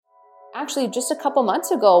Actually, just a couple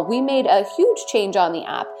months ago, we made a huge change on the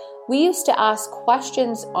app. We used to ask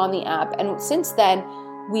questions on the app, and since then,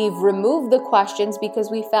 we've removed the questions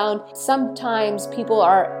because we found sometimes people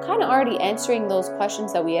are kind of already answering those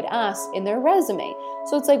questions that we had asked in their resume.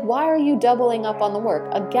 So it's like, why are you doubling up on the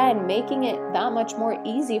work? Again, making it that much more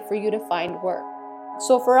easy for you to find work.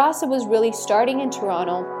 So for us, it was really starting in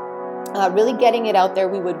Toronto, really getting it out there.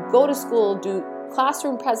 We would go to school, do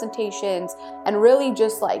classroom presentations, and really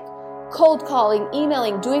just like cold calling,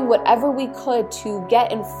 emailing, doing whatever we could to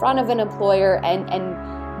get in front of an employer and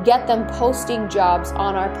get them posting jobs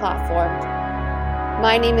on our platform.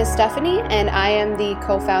 My name is Stephanie, and I am the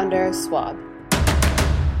co-founder of Swab.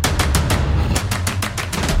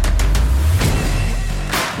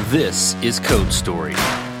 This is Code Story,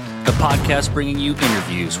 a podcast bringing you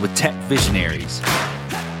interviews with tech visionaries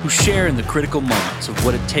who share in the critical moments of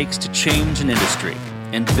what it takes to change an industry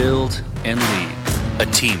and build and lead a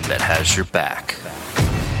team that has your back.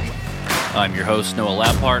 I'm your host, Noah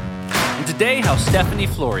Lampart, and today how Stephanie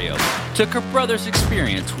Florio took her brother's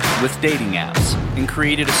experience with dating apps and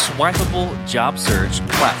created a swipeable job search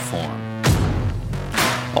platform.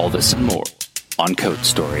 All this and more on Code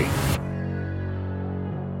Story.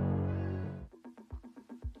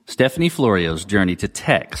 Stephanie Florio's journey to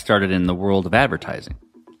tech started in the world of advertising.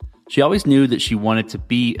 She always knew that she wanted to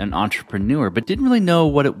be an entrepreneur, but didn't really know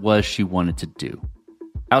what it was she wanted to do.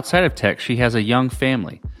 Outside of tech, she has a young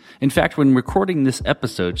family. In fact, when recording this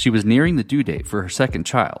episode, she was nearing the due date for her second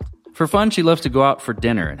child. For fun, she loves to go out for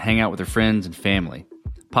dinner and hang out with her friends and family.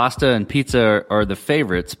 Pasta and pizza are the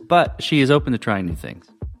favorites, but she is open to trying new things.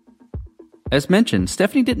 As mentioned,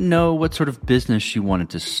 Stephanie didn't know what sort of business she wanted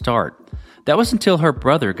to start. That was until her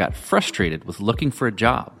brother got frustrated with looking for a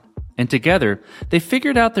job. And together, they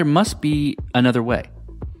figured out there must be another way.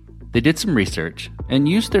 They did some research and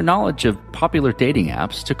used their knowledge of popular dating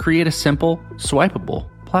apps to create a simple, swipeable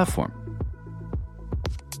platform.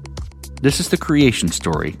 This is the creation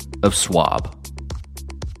story of Swab.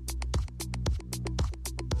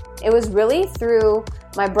 It was really through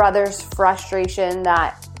my brother's frustration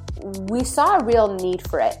that we saw a real need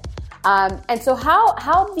for it. And so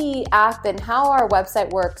how the app and how our website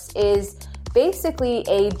works is basically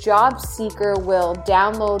a job seeker will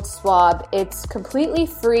download Swab. It's completely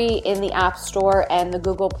free in the App Store and the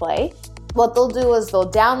Google Play. What they'll do is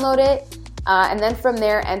they'll download it and then from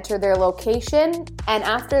there enter their location. And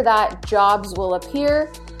after that, jobs will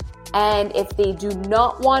appear. And if they do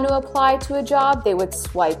not want to apply to a job, they would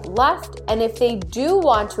swipe left. And if they do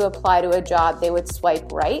want to apply to a job, they would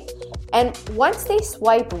swipe right. And once they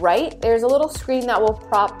swipe right, there's a little screen that will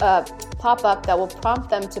pop up that will prompt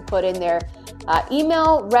them to put in their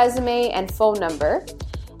email, resume, and phone number.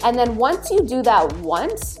 And then once you do that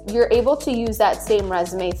once, you're able to use that same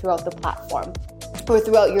resume throughout the platform or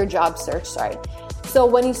throughout your job search, So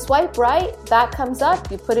when you swipe right, that comes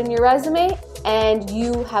up, you put in your resume, and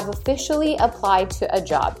you have officially applied to a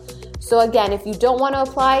job. So again, if you don't want to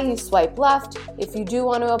apply, you swipe left. If you do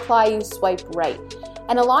want to apply, you swipe right.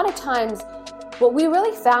 And a lot of times, what we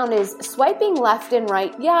really found is swiping left and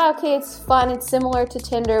right, yeah, okay, it's fun, it's similar to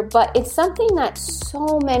Tinder, but it's something that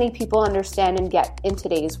so many people understand and get in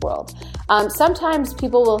today's world. Sometimes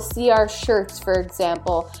people will see our shirts, for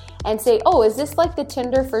example, and say, oh, is this like the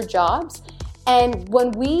Tinder for jobs? And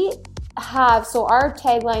when we have, so our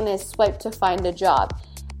tagline is swipe to find a job.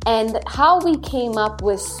 And how we came up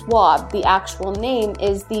with Swab, the actual name,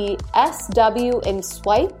 is the SW in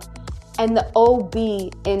swipe and the OB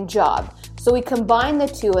in job. So we combine the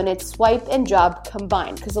two and it's swipe and job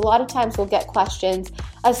combined, because a lot of times we'll get questions,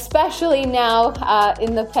 especially now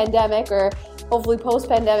in the pandemic or hopefully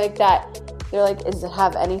post-pandemic, that they're like, does it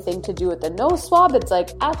have anything to do with the nose swab? It's like,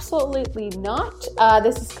 absolutely not.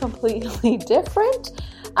 This is completely different.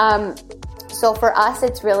 So for us,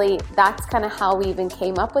 it's really, that's kind of how we even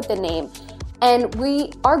came up with the name. And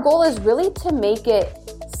our goal is really to make it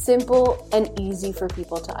simple and easy for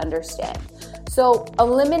people to understand. So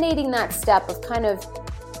eliminating that step of kind of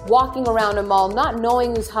walking around a mall, not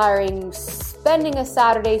knowing who's hiring, spending a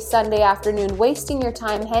Saturday, Sunday afternoon, wasting your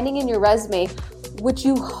time, handing in your resume, which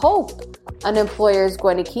you hope an employer is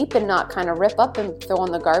going to keep and not kind of rip up and throw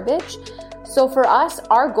in the garbage. So for us,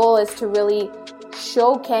 our goal is to really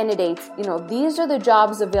show candidates, these are the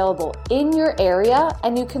jobs available in your area,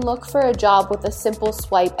 and you can look for a job with a simple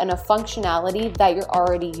swipe and a functionality that you're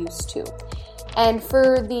already used to. And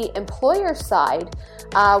for the employer side,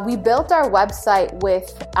 we built our website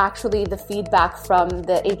with actually the feedback from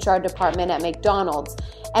the HR department at McDonald's.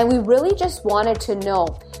 And we really just wanted to know,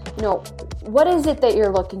 what is it that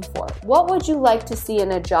you're looking for? What would you like to see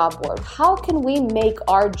in a job board? How can we make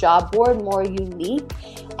our job board more unique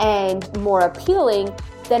and more appealing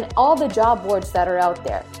than all the job boards that are out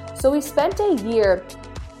there? So we spent a year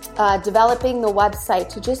developing the website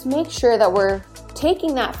to just make sure that we're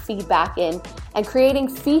taking that feedback in and creating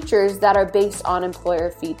features that are based on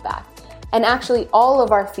employer feedback. And actually, all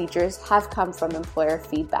of our features have come from employer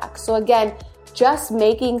feedback. So again, just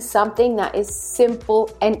making something that is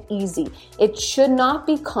simple and easy. It should not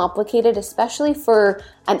be complicated, especially for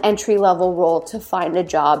an entry-level role to find a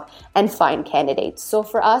job and find candidates. So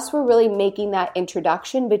for us, we're really making that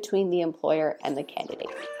introduction between the employer and the candidate.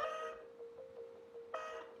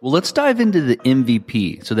 Well, let's dive into the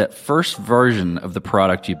MVP. So that first version of the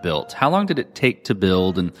product you built, how long did it take to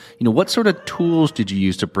build? And, what sort of tools did you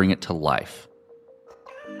use to bring it to life?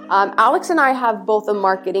 Alex and I have both a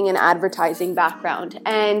marketing and advertising background,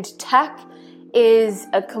 and tech is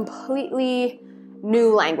a completely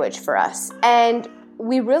new language for us. And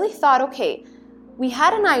we really thought, okay, we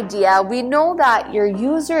had an idea. We know that your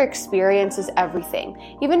user experience is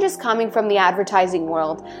everything. Even just coming from the advertising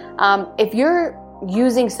world, if you're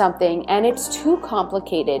using something and it's too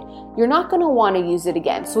complicated, you're not going to want to use it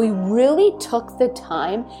again. So we really took the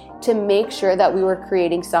time to make sure that we were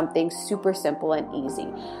creating something super simple and easy.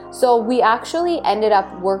 So we actually ended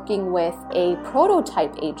up working with a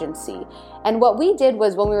prototype agency. And what we did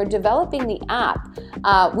was, when we were developing the app,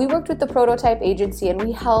 we worked with the prototype agency and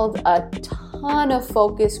we held a ton of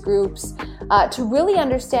focus groups to really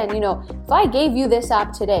understand, if I gave you this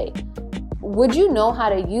app today, would you know how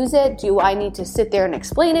to use it? Do I need to sit there and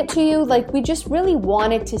explain it to you? We just really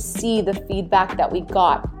wanted to see the feedback that we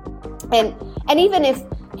got. And even if,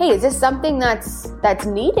 hey, is this something that's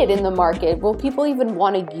needed in the market? Will people even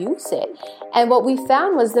want to use it? And what we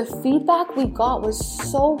found was the feedback we got was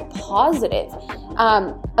so positive.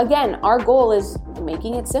 Again, our goal is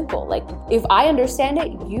making it simple. If I understand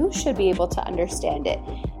it, you should be able to understand it.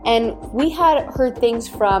 And we had heard things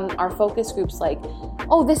from our focus groups like,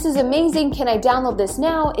 oh, this is amazing. Can I download this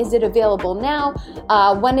now? Is it available now?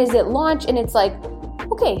 When is it launched? And it's like,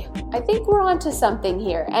 okay, I think we're onto something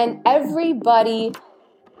here. And everybody,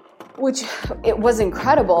 which it was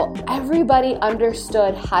incredible, everybody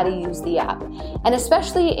understood how to use the app. And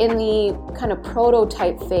especially in the kind of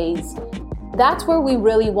prototype phase, that's where we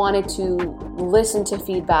really wanted to listen to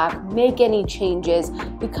feedback, make any changes.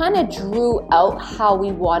 We kind of drew out how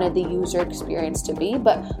we wanted the user experience to be,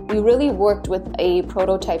 but we really worked with a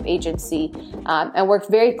prototype agency and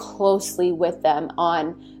worked very closely with them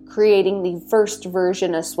on creating the first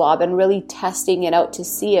version of Swab and really testing it out to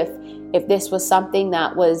see if this was something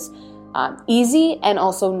that was easy and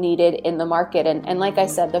also needed in the market. And like I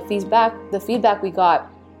said, the feedback we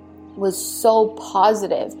got was so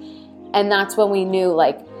positive. And that's when we knew,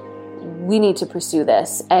 we need to pursue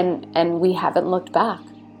this, and we haven't looked back.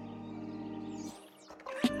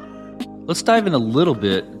 Let's dive in a little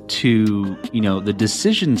bit to, the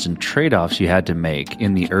decisions and trade-offs you had to make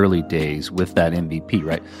in the early days with that MVP,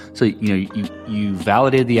 right? So, you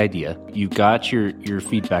validated the idea, you got your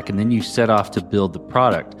feedback, and then you set off to build the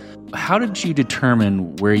product. How did you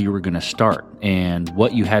determine where you were going to start and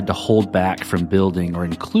what you had to hold back from building or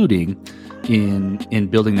including in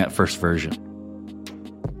building that first version?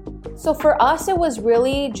 So for us, it was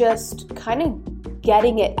really just kind of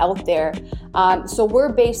getting it out there. So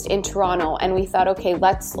we're based in Toronto, and we thought, okay,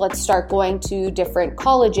 let's start going to different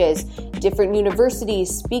colleges, different universities,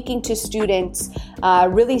 speaking to students,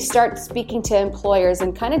 really start speaking to employers,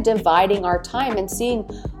 and kind of dividing our time and seeing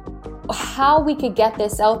how we could get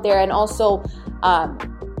this out there, and also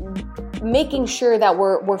making sure that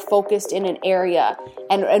we're focused in an area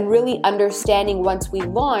and really understanding once we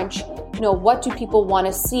launch, what do people want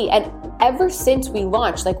to see? And ever since we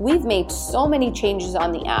launched, we've made so many changes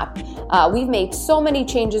on the app. We've made so many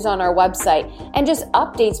changes on our website and just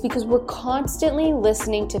updates because we're constantly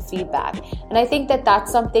listening to feedback. And I think that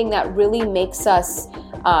that's something that really makes us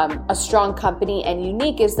a strong company and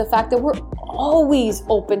unique, is the fact that we're always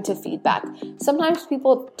open to feedback. Sometimes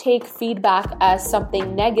people take feedback as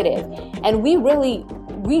something negative, and we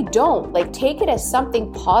don't. Take it as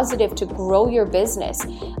something positive to grow your business.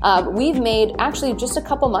 We've made, actually just a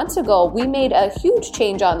couple months ago, we made a huge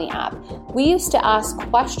change on the app. We used to ask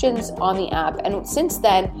questions on the app, and since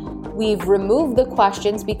then we've removed the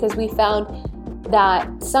questions because we found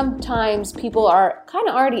that sometimes people are kind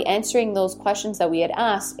of already answering those questions that we had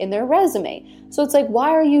asked in their resume. So it's like,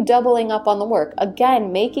 why are you doubling up on the work?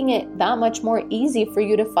 Again, making it that much more easy for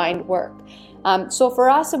you to find work. So for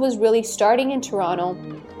us, it was really starting in Toronto,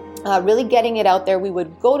 really getting it out there. We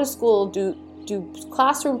would go to school, do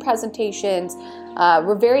classroom presentations.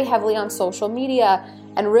 We're very heavily on social media,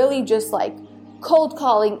 and really just like cold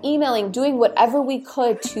calling, emailing, doing whatever we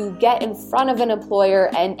could to get in front of an employer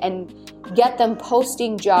and get them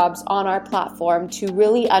posting jobs on our platform to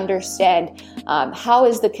really understand how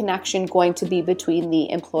is the connection going to be between the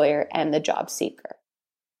employer and the job seeker.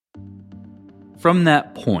 From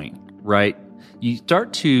that point, right, you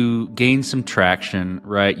start to gain some traction,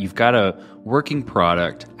 right? You've got a working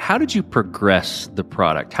product. How did you progress the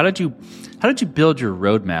product? How did you build your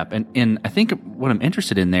roadmap? And I think what I'm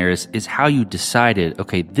interested in there is how you decided,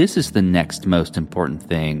 okay, this is the next most important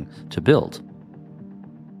thing to build.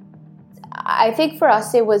 I think for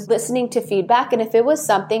us, it was listening to feedback. And if it was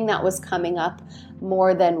something that was coming up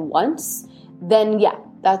more than once, then yeah,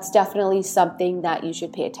 that's definitely something that you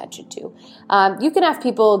should pay attention to. You can have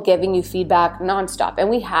people giving you feedback nonstop. And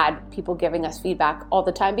we had people giving us feedback all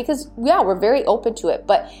the time because, yeah, we're very open to it.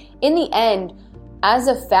 But in the end, as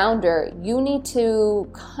a founder, you need to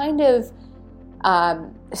kind of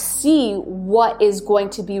see what is going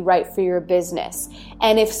to be right for your business.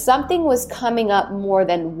 And if something was coming up more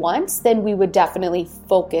than once, then we would definitely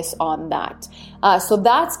focus on that. So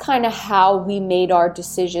that's kind of how we made our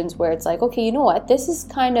decisions, where it's like, okay, you know what, this is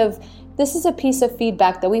a piece of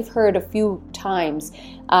feedback that we've heard a few times.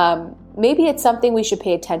 Maybe it's something we should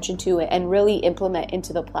pay attention to and really implement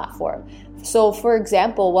into the platform. So for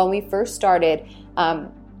example, when we first started,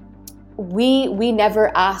 we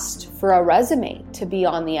never asked for a resume to be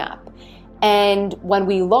on the app. And when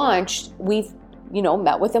we launched, we've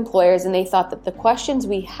met with employers, and they thought that the questions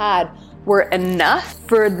we had were enough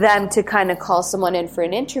for them to kind of call someone in for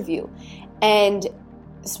an interview. And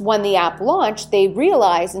when the app launched, they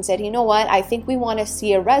realized and said, you know what, I think we want to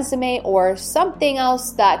see a resume or something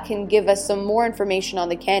else that can give us some more information on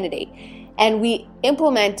the candidate. And we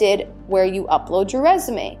implemented where you upload your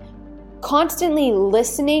resume, constantly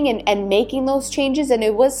listening and making those changes. And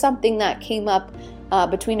it was something that came up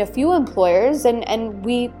between a few employers, and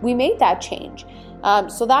we made that change.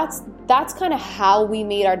 So that's kind of how we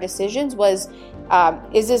made our decisions was,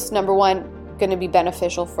 is this, number one, going to be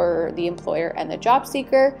beneficial for the employer and the job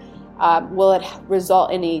seeker? Will it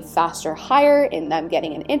result in a faster hire, in them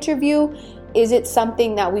getting an interview? Is it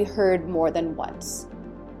something that we heard more than once?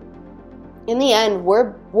 In the end,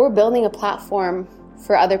 we're building a platform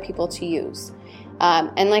for other people to use.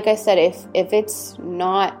 And like I said, if it's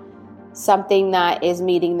not something that is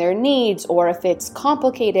meeting their needs, or if it's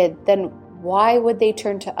complicated, then why would they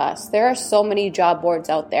turn to us? There are so many job boards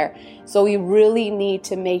out there. So we really need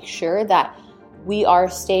to make sure that we are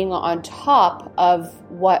staying on top of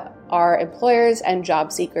what our employers and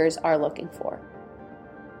job seekers are looking for.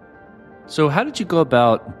 So how did you go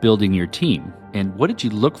about building your team? And what did you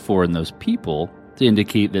look for in those people to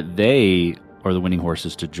indicate that they are the winning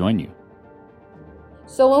horses to join you?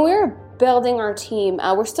 So when we were building our team,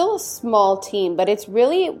 we're still a small team, but it's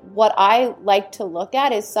really what I like to look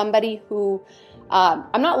at is somebody who,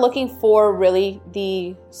 I'm not looking for really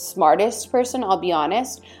the smartest person, I'll be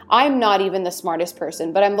honest. I'm not even the smartest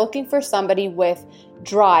person, but I'm looking for somebody with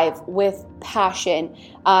drive, with passion,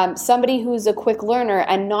 somebody who's a quick learner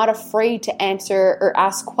and not afraid to answer or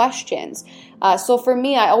ask questions. So for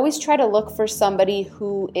me, I always try to look for somebody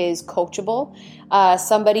who is coachable,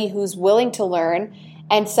 somebody who's willing to learn,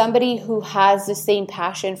 and somebody who has the same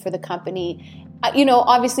passion for the company.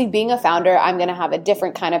 Obviously being a founder, I'm going to have a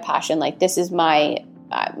different kind of passion. Like this is I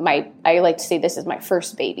like to say this is my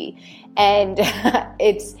first baby. And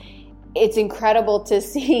it's incredible to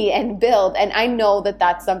see and build. And I know that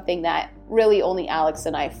that's something that really only Alex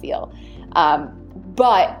and I feel.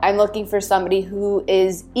 But I'm looking for somebody who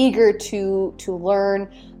is eager to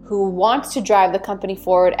learn, who wants to drive the company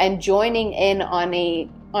forward, and joining in on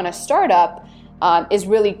a startup is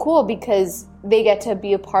really cool because they get to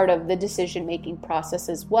be a part of the decision-making process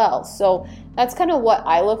as well. So that's kind of what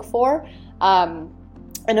I look for.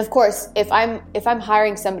 And of course, if I'm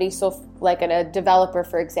hiring somebody, so like a developer,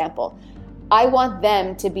 for example, I want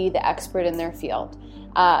them to be the expert in their field.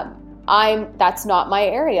 That's not my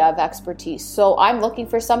area of expertise. So I'm looking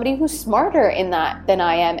for somebody who's smarter in that than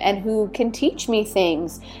I am and who can teach me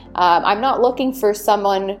things. I'm not looking for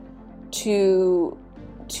someone to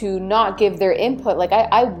not give their input. Like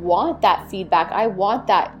I want that feedback. I want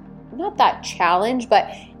that, not that challenge, but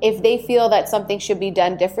if they feel that something should be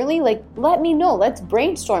done differently, like let me know. Let's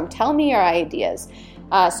brainstorm. Tell me your ideas.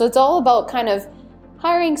 So it's all about kind of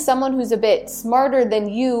hiring someone who's a bit smarter than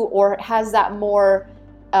you or has that more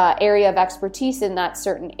area of expertise in that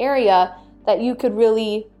certain area that you could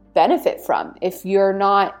really benefit from if you're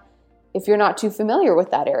not too familiar with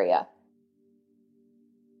that area.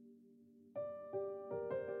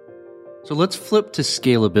 So let's flip to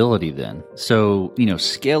scalability then. So,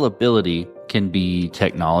 scalability can be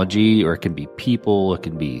technology, or it can be people, it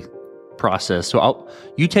can be process. So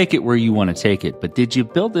you take it where you want to take it, but did you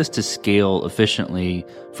build this to scale efficiently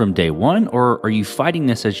from day one, or are you fighting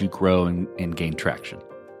this as you grow and gain traction?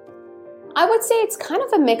 I would say it's kind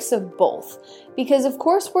of a mix of both, because of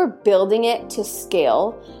course we're building it to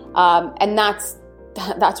scale, and that's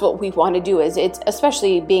what we want to do. Is it's,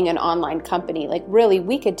 especially being an online company, like really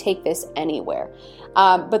we could take this anywhere.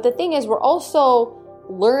 But the thing is, we're also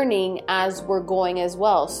learning as we're going as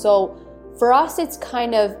well. So for us, it's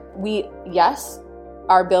kind of, we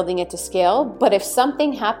are building it to scale, but if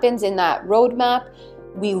something happens in that roadmap,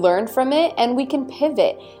 we learn from it and we can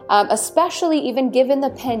pivot, especially even given the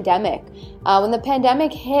pandemic. When the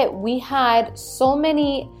pandemic hit, we had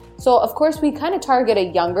so of course we kind of target a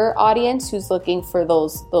younger audience who's looking for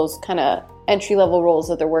those kind of entry-level roles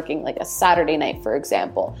that they're working like a Saturday night, for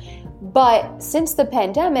example. But since the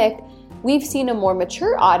pandemic, we've seen a more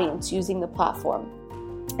mature audience using the platform.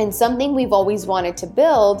 And something we've always wanted to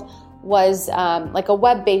build was like a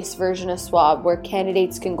web-based version of Swab where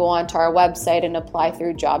candidates can go onto our website and apply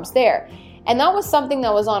through jobs there. And that was something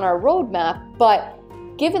that was on our roadmap, but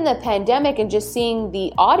given the pandemic and just seeing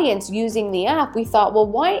the audience using the app, we thought, well,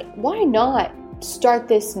 why not start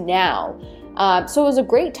this now? So it was a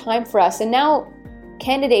great time for us. And now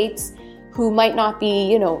candidates who might not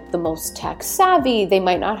be, the most tech savvy, they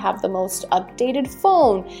might not have the most updated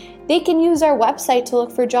phone, they can use our website to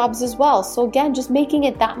look for jobs as well. So again, just making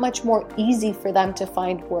it that much more easy for them to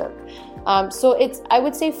find work. So I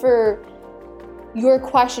would say for your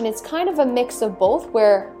question, it's kind of a mix of both,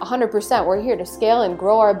 where 100% we're here to scale and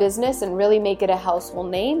grow our business and really make it a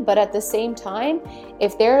household name. But at the same time,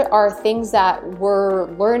 if there are things that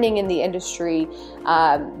we're learning in the industry,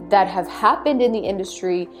 that have happened in the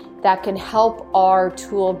industry that can help our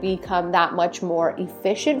tool become that much more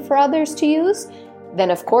efficient for others to use,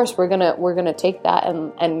 then of course we're gonna take that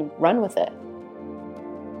and run with it.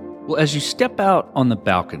 Well, as you step out on the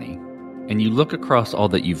balcony and you look across all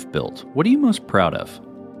that you've built, what are you most proud of?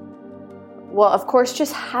 Well, of course,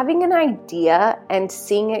 just having an idea and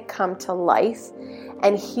seeing it come to life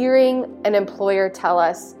and hearing an employer tell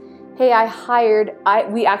us, hey,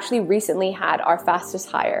 we actually recently had our fastest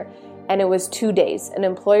hire, and it was 2 days. An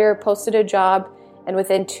employer posted a job and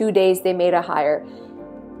within 2 days they made a hire.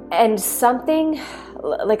 And something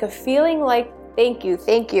like a feeling like, thank you,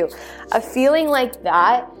 a feeling like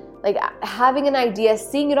that, like having an idea,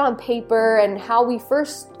 seeing it on paper, and how we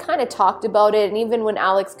first kind of talked about it, and even when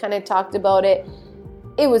Alex kind of talked about it,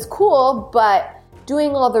 it was cool, but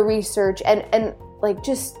doing all the research and like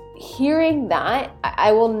just hearing that,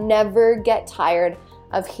 I will never get tired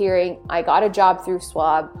of hearing I got a job through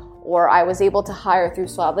Swab, or I was able to hire through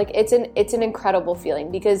Swab. Like it's an incredible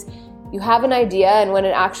feeling, because you have an idea, and when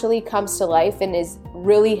it actually comes to life and is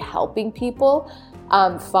really helping people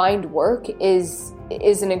find work is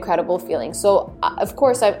an incredible feeling. So of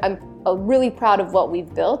course I'm really proud of what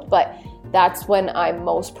we've built, but that's when I'm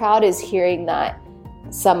most proud, is hearing that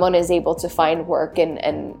someone is able to find work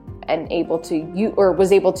and able to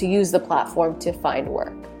was able to use the platform to find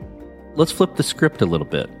work. Let's flip the script a little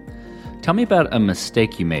bit. Tell me about a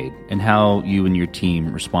mistake you made and how you and your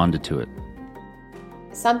team responded to it.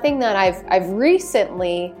 Something that I've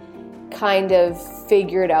recently kind of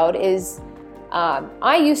figured out is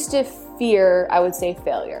I used to fear, I would say,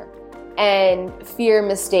 failure and fear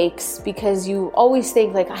mistakes, because you always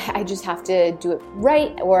think like, I just have to do it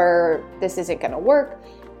right, or this isn't going to work.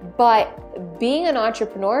 But being an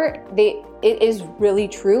entrepreneur, it is really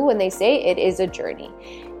true when they say it is a journey,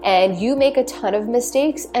 and you make a ton of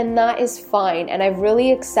mistakes, and that is fine. And I've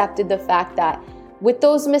really accepted the fact that with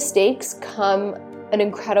those mistakes come an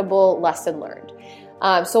incredible lesson learned.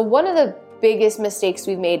 So one of the biggest mistakes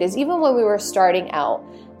we've made is, even when we were starting out,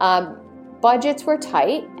 budgets were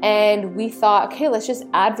tight, and we thought, okay, let's just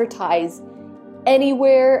advertise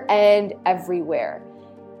anywhere and everywhere.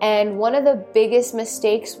 And one of the biggest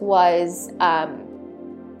mistakes was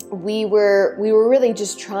we were really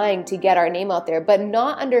just trying to get our name out there, but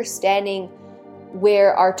not understanding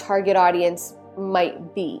where our target audience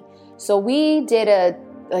might be. So we did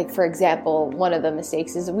for example, one of the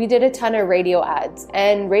mistakes is we did a ton of radio ads,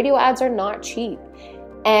 and radio ads are not cheap.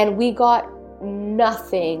 And we got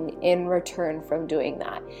nothing in return from doing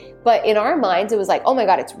that. But in our minds, it was like, oh my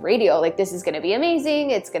God, it's radio. Like, this is going to be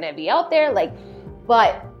amazing. It's going to be out there.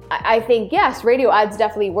 But I think, yes, radio ads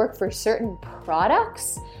definitely work for certain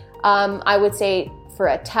products. I would say for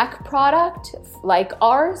a tech product like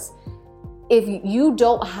ours, if you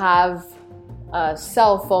don't have a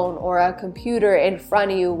cell phone or a computer in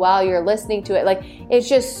front of you while you're listening to it, like, it's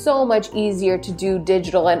just so much easier to do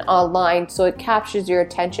digital and online, so it captures your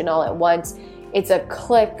attention all at once. It's a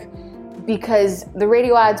click, because the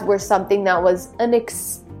radio ads were something that was an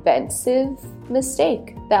expensive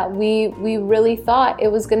mistake that we really thought it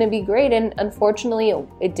was going to be great, and unfortunately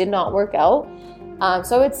it did not work out.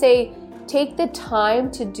 So I would say take the time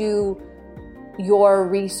to do your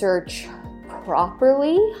research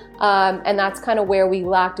properly, and that's kind of where we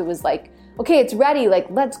lacked. It was like, okay, it's ready, like,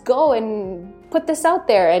 let's go and put this out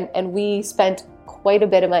there, and we spent quite a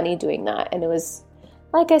bit of money doing that, and it was,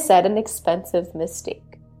 like I said, an expensive mistake.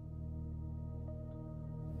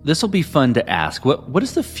 This will be fun to ask. What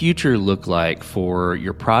does the future look like for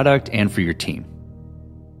your product and for your team?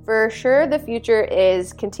 For sure, the future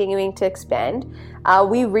is continuing to expand.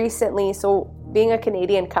 We recently, so being a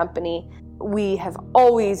Canadian company, we have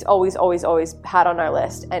always had on our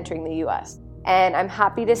list entering the US. And I'm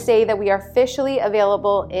happy to say that we are officially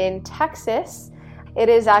available in Texas. It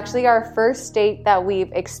is actually our first state that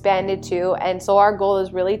we've expanded to. And so our goal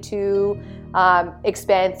is really to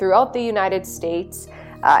expand throughout the United States.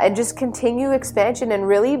 And just continue expansion and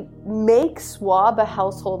really make Swab a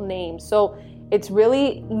household name. So it's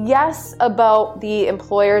really, yes, about the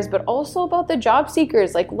employers, but also about the job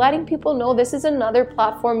seekers, like letting people know this is another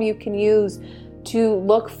platform you can use to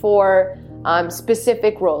look for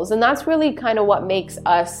specific roles. And that's really kind of what makes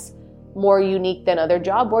us more unique than other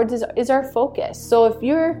job boards is our focus. So if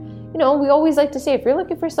you're, we always like to say, if you're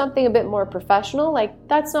looking for something a bit more professional, like,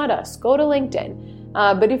 that's not us. Go to LinkedIn.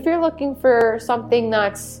 But if you're looking for something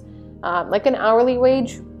that's like an hourly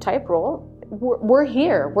wage type role, we're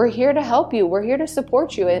here. We're here to help you. We're here to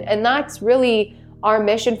support you. And that's really our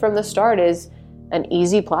mission from the start, is an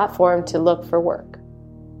easy platform to look for work.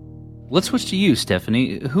 Let's switch to you,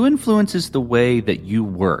 Stephanie. Who influences the way that you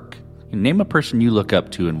work? Name a person you look up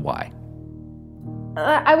to and why.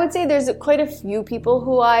 I would say there's quite a few people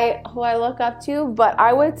who I look up to, but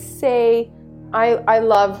I would say I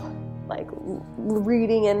love like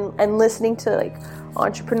reading and listening to like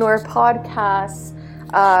entrepreneur podcasts,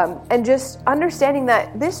 and just understanding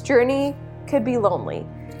that this journey could be lonely.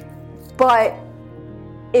 But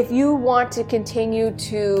if you want to continue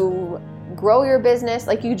to grow your business,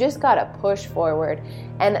 like, you just got to push forward.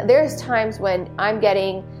 And there's times when I'm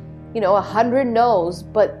getting, 100 no's,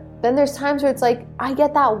 but then there's times where it's like, I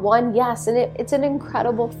get that one yes, and it's an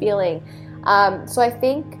incredible feeling. So I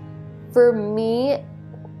think for me,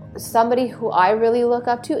 somebody who I really look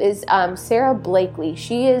up to is Sarah Blakely.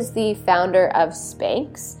 She is the founder of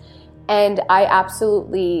Spanx, and I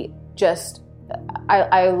absolutely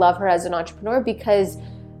I love her as an entrepreneur, because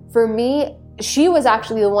for me, she was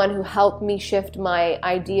actually the one who helped me shift my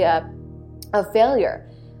idea of failure.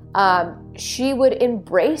 She would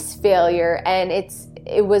embrace failure, and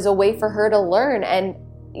it was a way for her to learn. And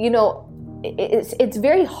it's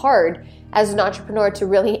very hard as an entrepreneur to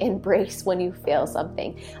really embrace when you fail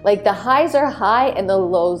something. Like, the highs are high and the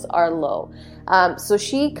lows are low. So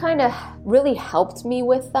she kind of really helped me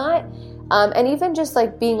with that. And even just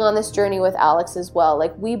like being on this journey with Alex as well.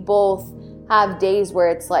 Like, we both have days where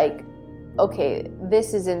it's like, okay,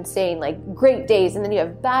 this is insane, like great days, and then you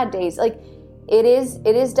have bad days. Like, it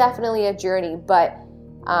is definitely a journey, but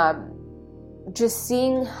just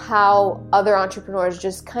seeing how other entrepreneurs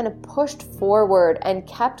just kind of pushed forward and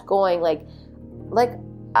kept going, like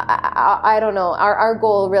I don't know, our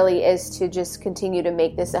goal really is to just continue to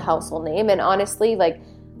make this a household name. And honestly, like,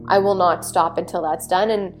 I will not stop until that's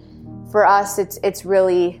done. And for us, it's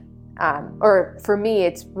really, or for me,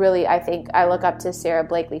 it's really, I think I look up to Sarah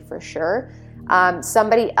Blakely for sure.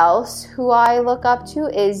 Somebody else who I look up to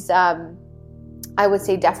is, I would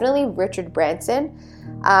say definitely Richard Branson.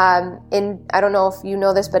 I don't know if you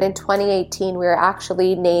know this, but in 2018, we were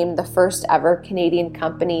actually named the first ever Canadian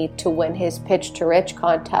company to win his Pitch to Rich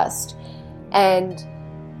contest. And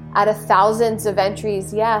out of thousands of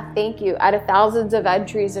entries, out of thousands of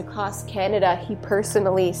entries across Canada, he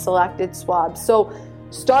personally selected Swab. So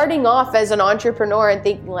starting off as an entrepreneur and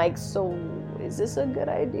thinking like, so is this a good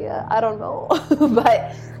idea? I don't know.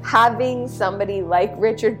 But having somebody like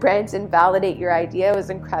Richard Branson validate your idea was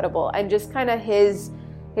incredible. And just kind of his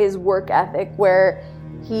work ethic, where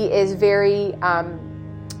he is very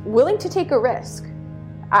willing to take a risk.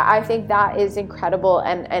 I think that is incredible,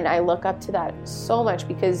 and I look up to that so much,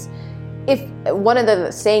 because if one of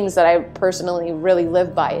the sayings that I personally really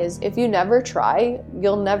live by is, if you never try,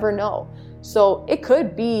 you'll never know. So it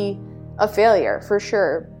could be a failure for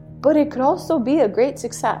sure, but it could also be a great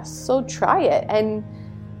success. So try it and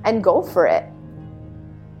go for it.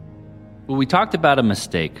 Well, we talked about a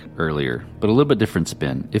mistake earlier, but a little bit different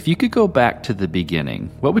spin. If you could go back to the beginning,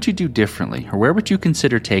 what would you do differently? Or where would you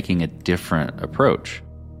consider taking a different approach?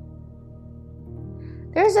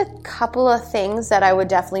 There's a couple of things that I would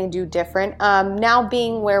definitely do different. Now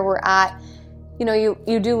being where we're at,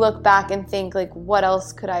 you do look back and think, like, what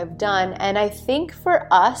else could I have done? And I think for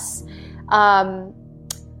us,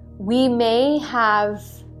 we may have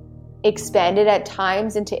expanded at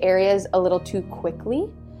times into areas a little too quickly.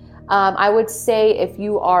 I would say if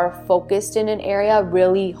you are focused in an area,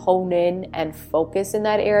 really hone in and focus in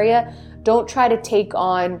that area. Don't try to take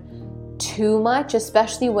on too much,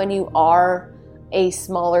 especially when you are a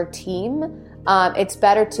smaller team. It's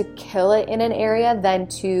better to kill it in an area than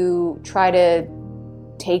to try to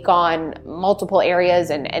take on multiple areas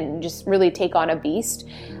and just really take on a beast.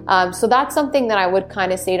 So that's something that I would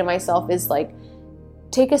kind of say to myself is like,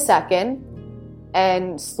 take a second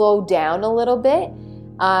and slow down a little bit.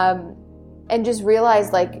 And just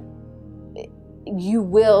realize, like, you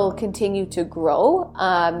will continue to grow.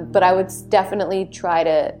 But I would definitely try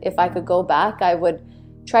to, if I could go back, I would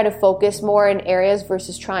try to focus more in areas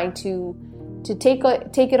versus trying to take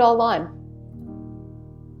it all on.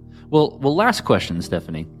 Well, last question,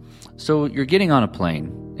 Stephanie. So you're getting on a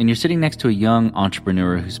plane and you're sitting next to a young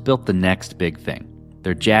entrepreneur who's built the next big thing.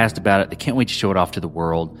 They're jazzed about it. They can't wait to show it off to the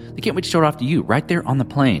world. They can't wait to show it off to you right there on the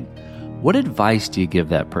plane. What advice do you give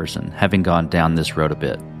that person, having gone down this road a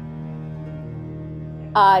bit?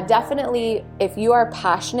 Definitely, if you are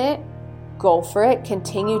passionate, go for it.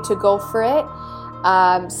 Continue to go for it.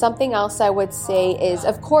 Something else I would say is,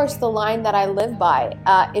 of course, the line that I live by.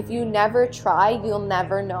 If you never try, you'll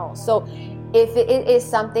never know. So if it is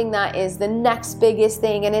something that is the next biggest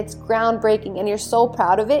thing and it's groundbreaking and you're so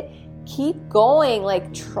proud of it, keep going.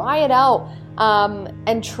 Like, try it out.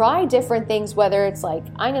 And try different things, whether it's like,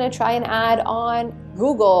 I'm going to try an ad on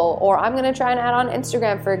Google, or I'm going to try an ad on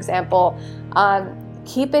Instagram, for example.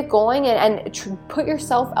 Keep it going and put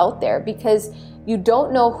yourself out there, because you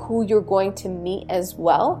don't know who you're going to meet as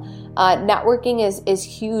well. Networking is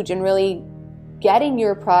huge, and really getting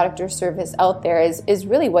your product or service out there is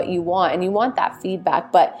really what you want, and you want that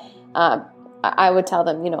feedback. But I would tell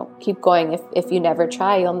them, keep going. If you never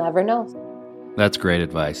try, you'll never know. That's great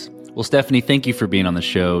advice. Well, Stephanie, thank you for being on the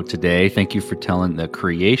show today. Thank you for telling the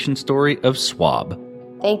creation story of Swab.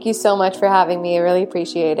 Thank you so much for having me. I really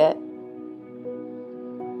appreciate it.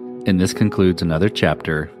 And this concludes another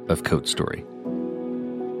chapter of Code Story.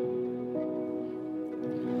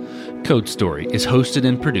 Code Story is hosted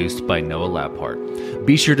and produced by Noah Labhart.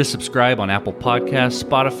 Be sure to subscribe on Apple Podcasts,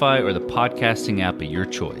 Spotify, or the podcasting app of your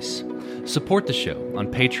choice. Support the show on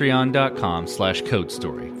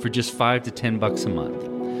patreon.com/codestory for just $5 to $10 a month.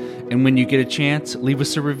 And when you get a chance, leave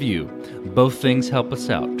us a review. Both things help us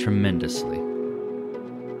out tremendously.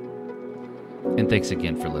 And thanks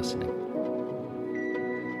again for listening.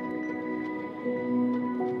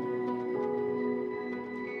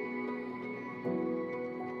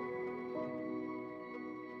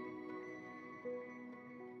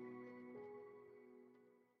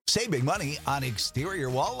 Saving money on exterior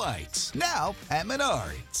wall lights. Now at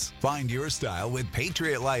Menards. Find your style with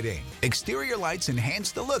Patriot Lighting. Exterior lights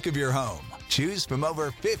enhance the look of your home. Choose from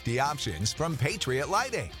over 50 options from Patriot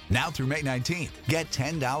Lighting. Now through May 19th, get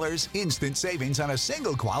 $10 instant savings on a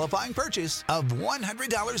single qualifying purchase of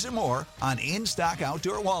 $100 or more on in-stock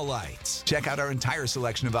outdoor wall lights. Check out our entire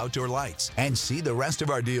selection of outdoor lights and see the rest of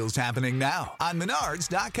our deals happening now on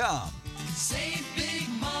Menards.com. Save big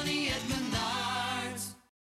money at